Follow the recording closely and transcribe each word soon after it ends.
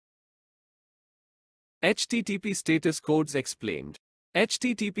HTTP status codes explained.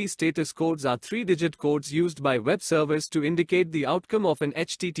 HTTP status codes are 3-digit codes used by web servers to indicate the outcome of an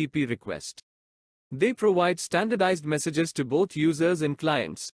HTTP request. They provide standardized messages to both users and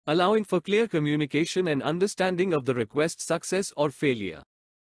clients, allowing for clear communication and understanding of the request's success or failure.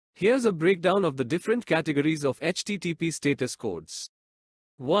 Here's a breakdown of the different categories of HTTP status codes.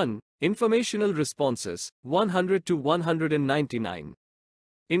 1. Informational responses, 100 to 199.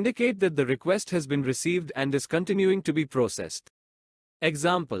 Indicate that the request has been received and is continuing to be processed.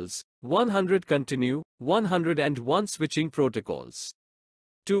 Examples: 100 continue, 101 switching protocols.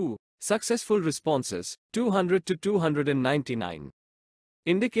 2. Successful responses, 200 to 299.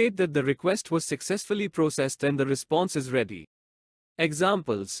 Indicate that the request was successfully processed and the response is ready.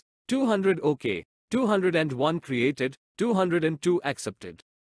 Examples: 200 OK, 201 created, 202 accepted.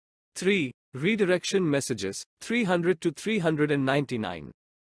 3. Redirection messages, 300 to 399.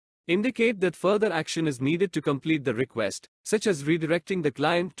 Indicate that further action is needed to complete the request, such as redirecting the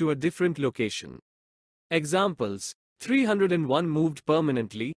client to a different location. Examples: 301 moved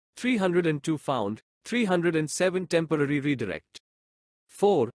permanently, 302 found, 307 temporary redirect.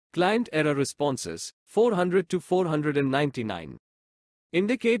 4. Client error responses, 400 to 499.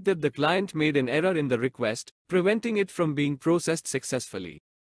 Indicate that the client made an error in the request, preventing it from being processed successfully.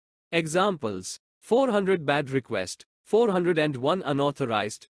 Examples: 400 bad request, 401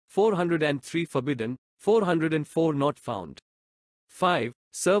 unauthorized, 403 forbidden, 404 not found. 5.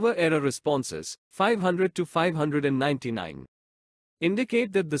 Server error responses, 500 to 599.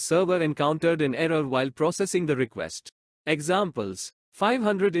 Indicate that the server encountered an error while processing the request. Examples: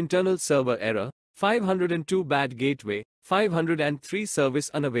 500 internal server error, 502 bad gateway, 503 service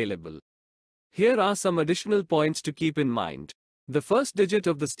unavailable. Here are some additional points to keep in mind. The first digit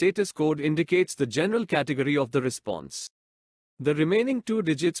of the status code indicates the general category of the response. The remaining 2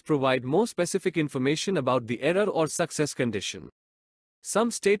 digits provide more specific information about the error or success condition.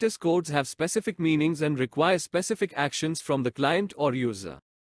 Some status codes have specific meanings and require specific actions from the client or user.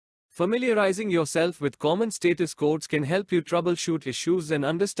 Familiarizing yourself with common status codes can help you troubleshoot issues and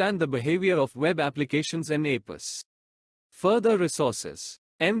understand the behavior of web applications and apps. Further resources: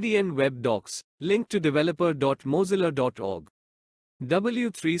 MDN Web Docs, link to developer.mozilla.org.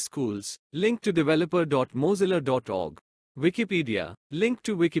 W3 Schools, link to developer.mozilla.org. Wikipedia, link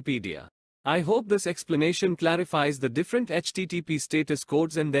to Wikipedia. I hope this explanation clarifies the different HTTP status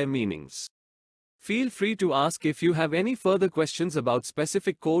codes and their meanings. Feel free to ask if you have any further questions about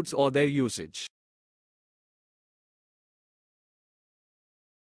specific codes or their usage.